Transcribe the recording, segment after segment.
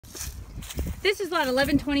This is lot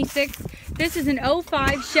 1126. This is an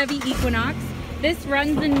 05 Chevy Equinox. This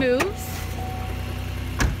runs and moves.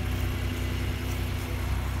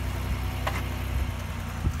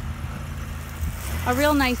 A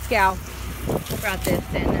real nice gal brought this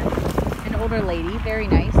in. An older lady, very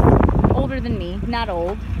nice. Older than me, not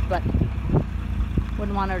old, but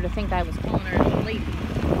wouldn't want her to think I was calling her a lady.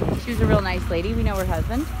 She was a real nice lady. We know her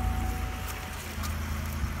husband.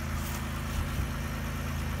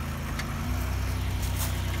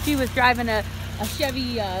 She was driving a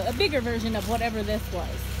Chevy, a bigger version of whatever this was.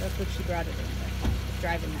 That's what she brought it in with.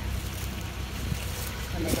 Driving that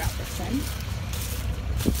when they brought this in.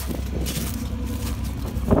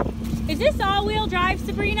 Is this all-wheel drive,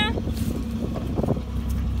 Sabrina?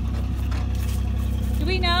 Do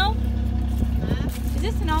we know? Is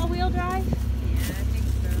this an all-wheel drive? Yeah, I think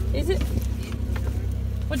so. Is it?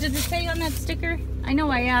 What does it say on that sticker? I know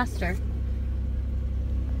I asked her.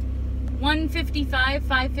 155,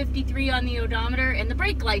 553 on the odometer, and the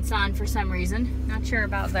brake light's on for some reason. Not sure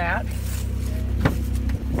about that.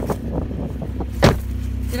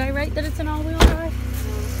 Did I write that it's an all-wheel drive?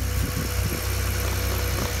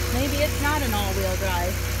 Maybe it's not an all-wheel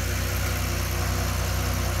drive.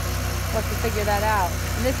 We'll have to figure that out.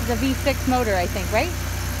 And this is a V6 motor, I think, right?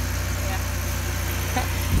 Yeah. Okay.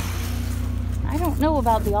 I don't know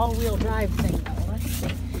about the all-wheel drive thing, though. Let's see.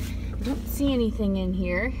 I don't see anything in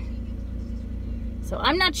here. So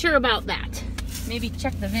I'm not sure about that. Maybe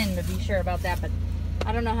check the VIN to be sure about that, but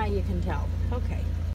I don't know how you can tell. Okay.